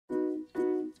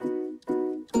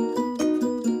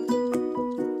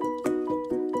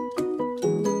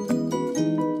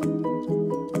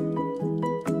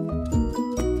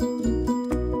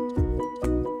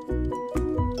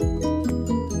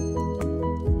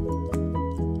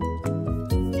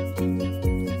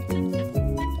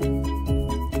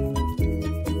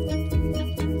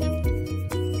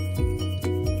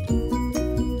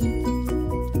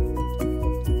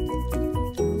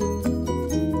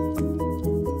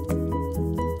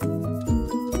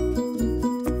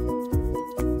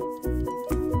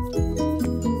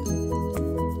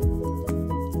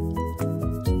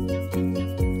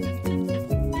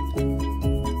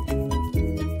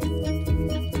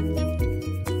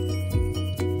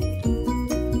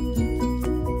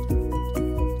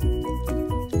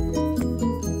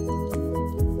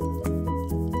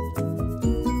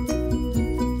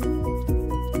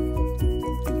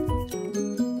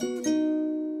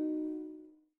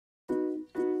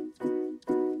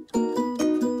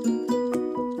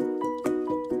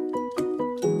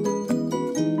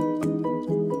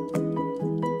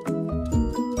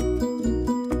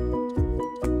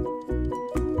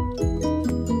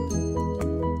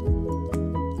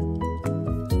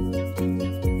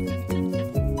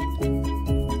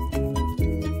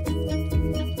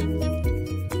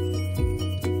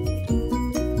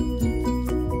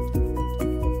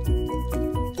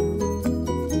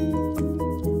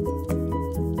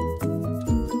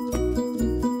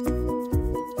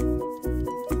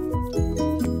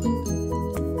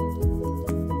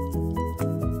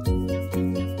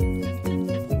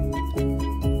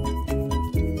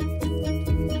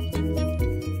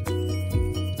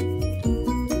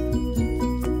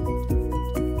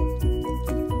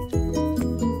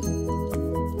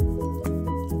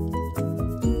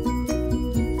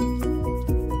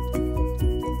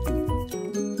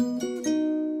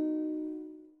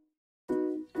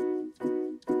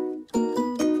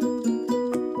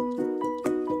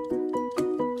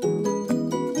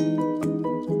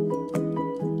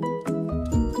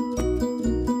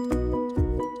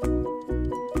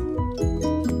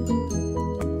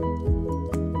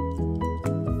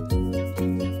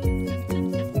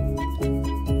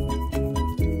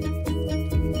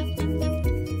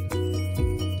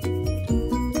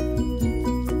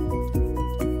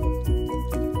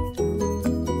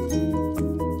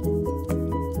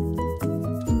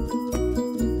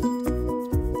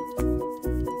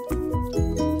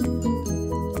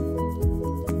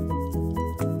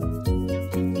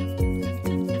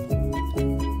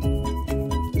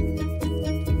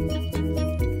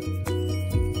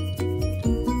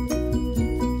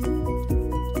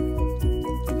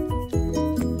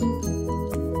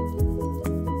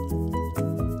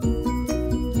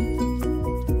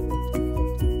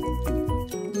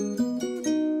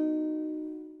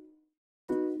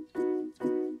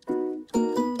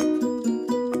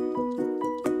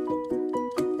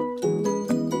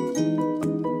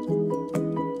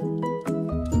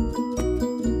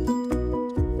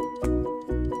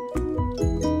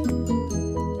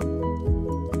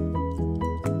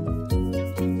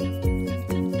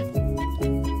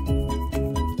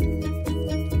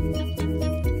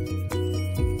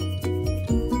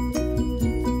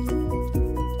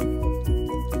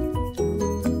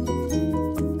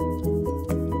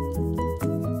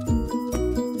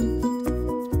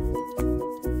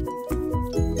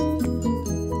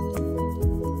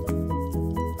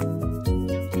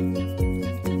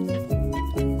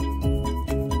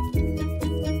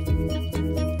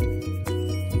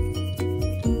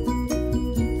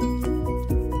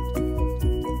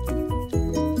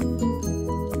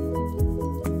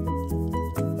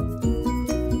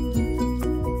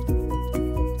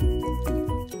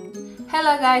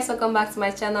Hello guys, welcome back to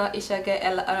my channel. It's your girl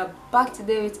Ella. I'm back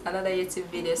today with another YouTube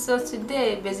video. So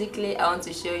today basically I want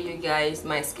to show you guys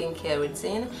my skincare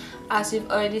routine. As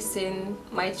you've already seen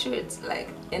my truth, like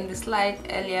in the slide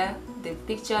earlier, the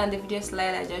picture and the video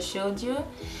slide I just showed you,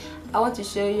 I want to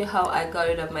show you how I got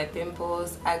rid of my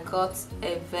pimples. I got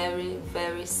a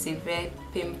very severe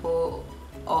pimple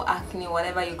or acne,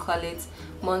 whatever you call it,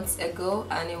 months ago,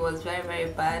 and it was very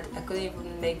bad. I couldn't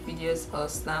even make videos or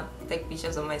take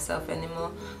pictures of myself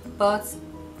anymore, but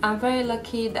I'm very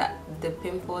lucky that the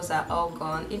pimples are all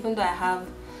gone, even though I have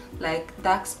like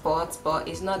dark spots, but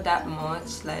it's not that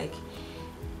much. Like,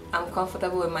 I'm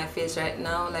comfortable with my face right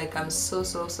now. Like, I'm so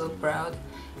proud.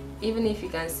 Even if you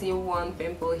can see one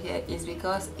pimple here, it's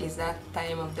because it's that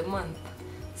time of the month.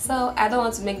 So I don't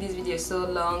want to make this video so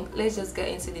long. Let's just get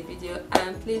into the video,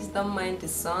 and please don't mind the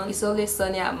sun. It's always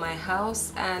sunny at my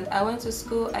house, and I went to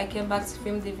school, I came back to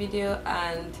film the video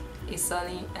and it's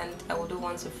sunny, and I wouldn't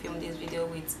want to film this video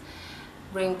with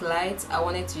ring lights. I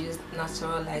wanted to use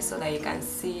natural light so that you can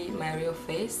see my real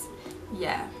face.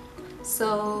 Yeah,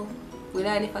 so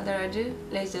without any further ado,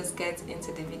 let's just get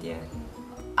into the video.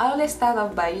 I always start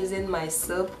off by using my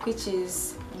soap, which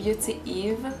is Beauty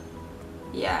Eve.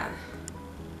 Yeah,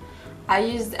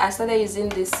 I started using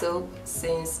this soap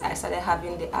since I started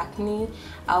having the acne.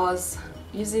 I was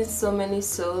using so many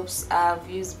soaps. I've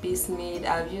used Bismuth,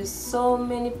 I've used so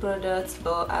many products,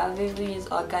 but I've even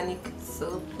used organic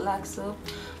soap, black soap,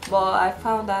 but I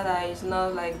found that it's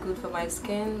not like good for my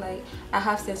skin. Like, I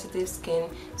have sensitive skin,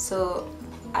 so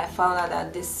I found out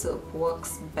that this soap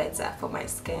works better for my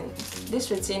skin.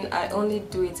 This routine, I only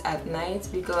do it at night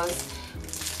because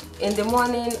in the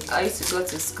morning I used to go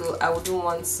to school. I wouldn't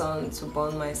want sun to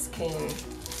burn my skin,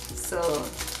 so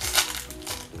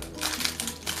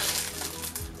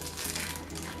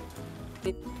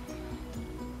it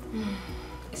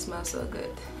smells so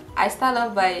good. I start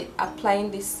off by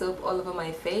applying this soap all over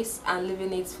my face and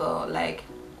leaving it for like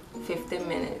 15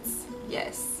 minutes.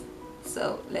 Yes,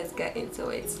 so let's get into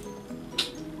it.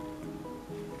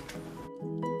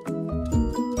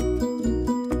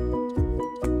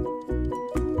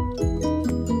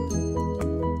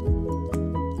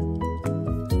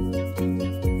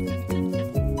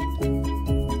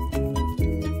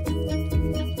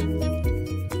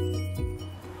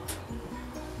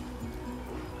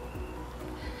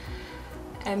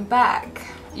 I'm back.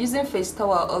 Using face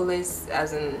towel always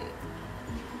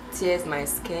tears my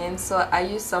skin, so I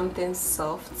use something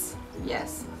soft,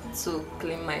 yes, to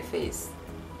clean my face.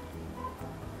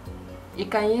 You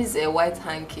can use a white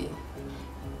hanky.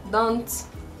 Don't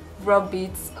rub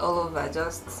it all over,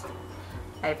 just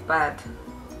a pad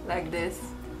like this.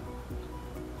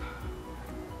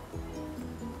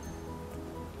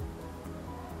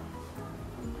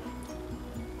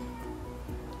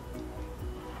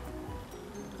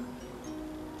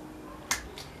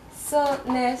 So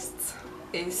next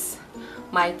is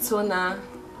my toner.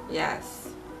 Yes,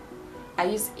 I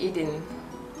use Eden.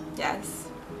 Yes,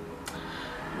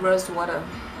 rose water.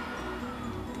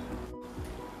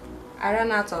 I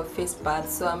ran out of face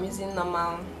pads, so I'm using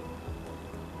normal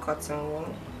cotton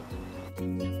wool.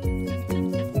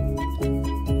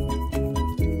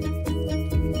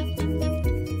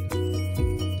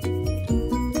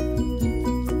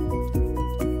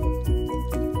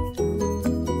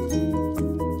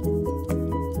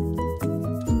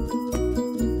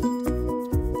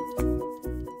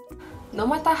 No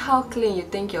matter how clean you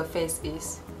think your face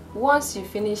is, once you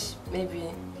finish maybe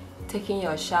taking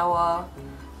your shower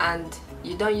and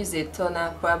you don't use a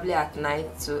toner, probably at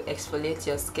night, to exfoliate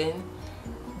your skin,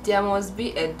 there must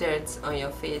be a dirt on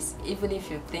your face, even if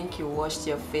you think you washed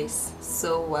your face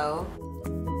so well.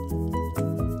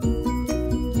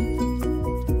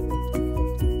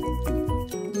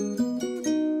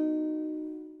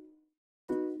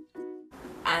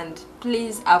 And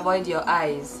please avoid your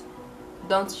eyes.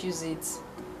 Don't use it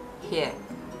here,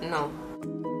 no.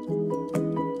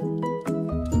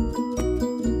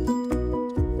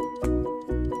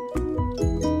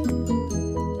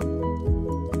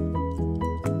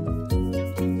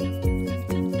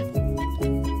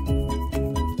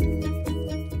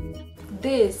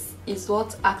 This is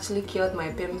what actually cured my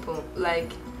pimple. Like,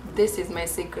 this is my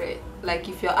secret. Like,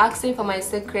 if you're asking for my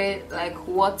secret, like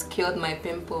what cured my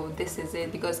pimple, this is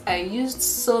it. Because I used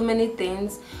so many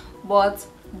things, but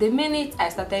the minute I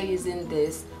started using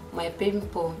this, my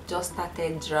pimple just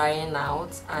started drying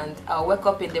out, and I'll wake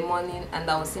up in the morning and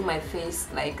I'll see my face,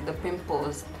 like the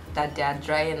pimples, that they are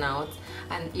drying out,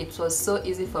 and it was so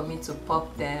easy for me to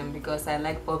pop them because I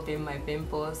like popping my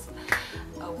pimples.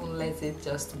 I won't let it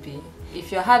just be.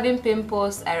 If you're having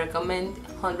pimples, I recommend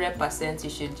 100% you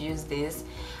should use this.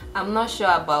 I'm not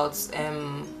sure about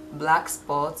black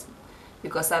spots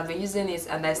because I've been using it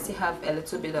and I still have a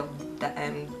little bit of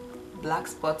the, black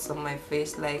spots on my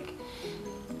face, like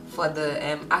for the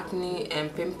acne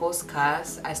and pimple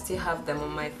scars. I still have them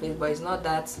on my face, but it's not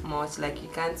that much, like you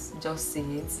can't just see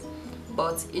it.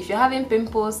 But if you're having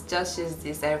pimples, just use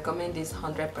this. I recommend this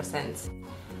 100%.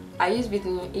 I use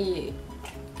vitamin E,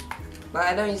 but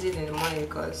I don't use it in the morning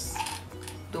because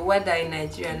the weather in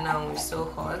Nigeria now is so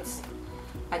hot.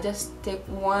 I just take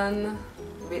one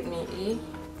vitamin E.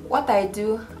 What I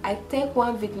do, I take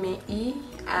one vitamin E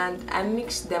and I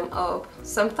mix them up.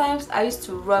 Sometimes I used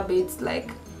to rub it,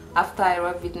 like after I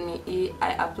rub vitamin E,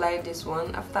 I apply this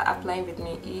one. After applying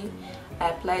vitamin E, I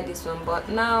apply this one. But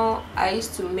now I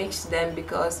used to mix them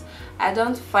because I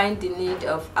don't find the need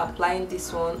of applying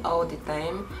this one all the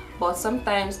time. But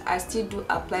sometimes I still do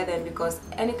apply them because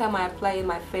anytime I apply it,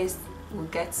 my face will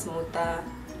get smoother.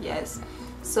 Yes.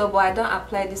 So, but I don't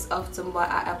apply this often, but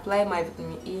I apply my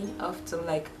vitamin E often,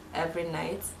 like every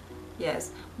night.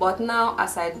 Yes, but now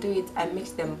as I do it, I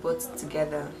mix them both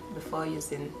together before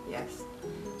using. Yes,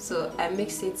 so I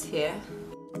mix it here.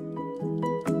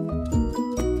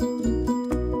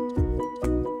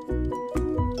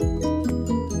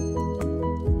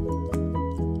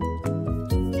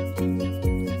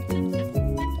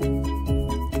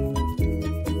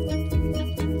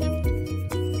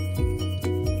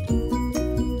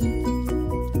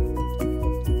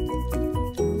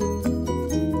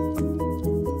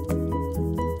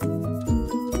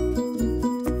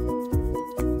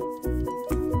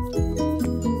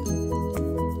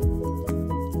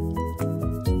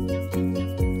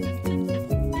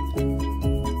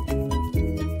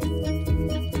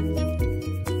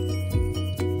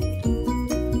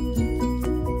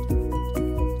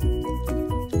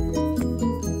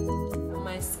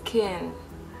 Skin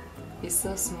is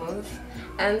so smooth,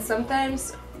 and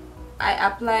sometimes I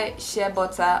apply shea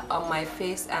butter on my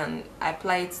face and I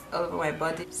apply it all over my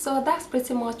body. So that's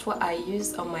pretty much what I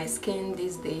use on my skin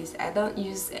these days. I don't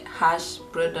use harsh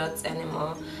products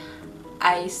anymore.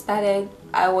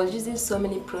 I was using so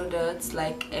many products,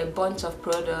 like a bunch of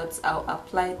products. I'll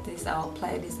apply this, I'll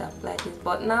apply this, I'll apply this.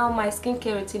 But now my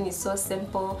skincare routine is so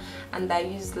simple and I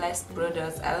use less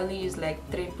products. I only use like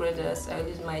 3 products. I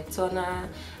use my toner,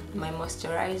 my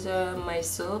moisturizer, my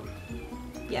soap.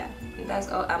 Yeah, that's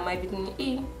all, and my vitamin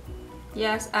E.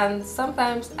 Yes, and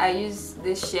sometimes I use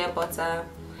this shea butter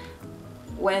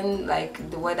when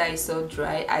like the weather is so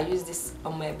dry. I use this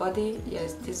on my body.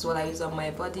 Yes, this is what I use on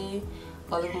my body,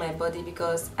 all over my body,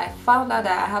 because I found out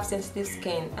that I have sensitive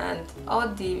skin and all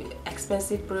the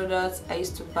expensive products I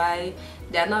used to buy,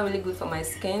 they are not really good for my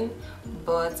skin.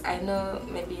 But I know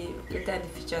maybe later in the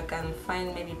future I can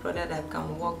find maybe product that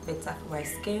can work better for my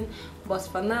skin. But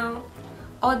for now,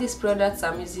 all these products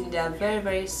I'm using, they are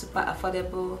very super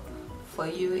affordable for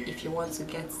you if you want to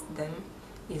get them.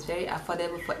 It's very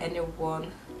affordable for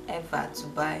anyone ever to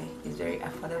buy. It's very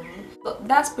affordable. So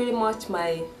that's pretty much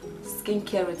my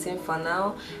skincare routine for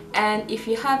now. And if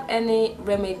you have any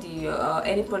remedy or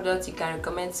any product you can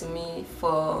recommend to me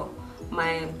for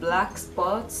my black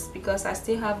spots, because I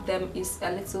still have them, is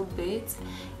a little bit.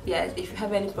 Yes, if you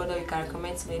have any product you can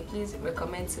recommend to me, please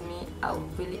recommend to me. I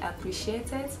would really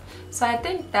appreciate it. So I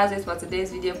think that's it for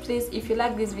today's video. Please, if you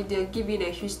like this video, give it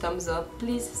a huge thumbs up.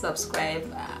 Please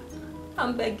subscribe.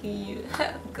 I'm begging you.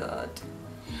 God,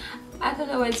 I don't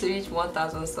know when to reach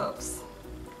 1,000 subs.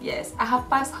 Yes, I have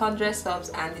passed 100 subs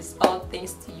and it's all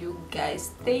thanks to you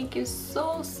guys. Thank you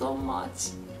so much.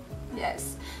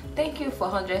 Yes, thank you for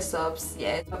 100 subs.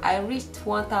 Yes, I reached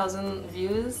 1,000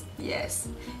 views. Yes,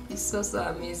 it's so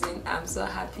amazing. I'm so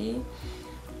happy,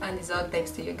 and it's all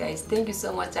thanks to you guys. Thank you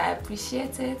so much. I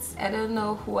appreciate it. I don't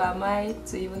know who am I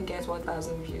to even get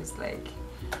 1,000 views. Like,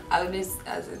 I always,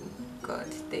 as in, God,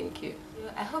 thank you.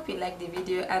 I hope you like the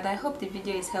video and I hope the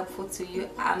video is helpful to you.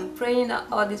 I'm praying that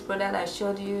all these products I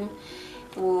showed you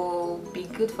will be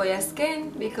good for your skin,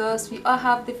 because we all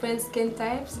have different skin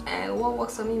types and what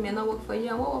works for me may not work for you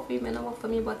and what works for you may not work for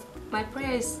me. But my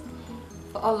prayer is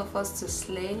for all of us to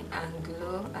slay and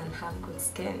glow and have good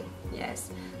skin.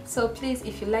 Yes, so please,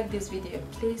 if you like this video,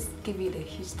 please give it a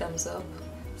huge thumbs up,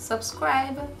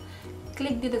 subscribe,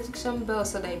 click the notification bell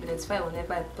so that you'll be notified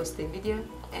whenever I post a video.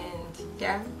 And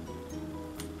yeah,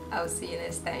 I'll see you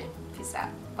next time. Peace out.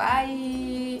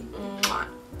 Bye. Mwah.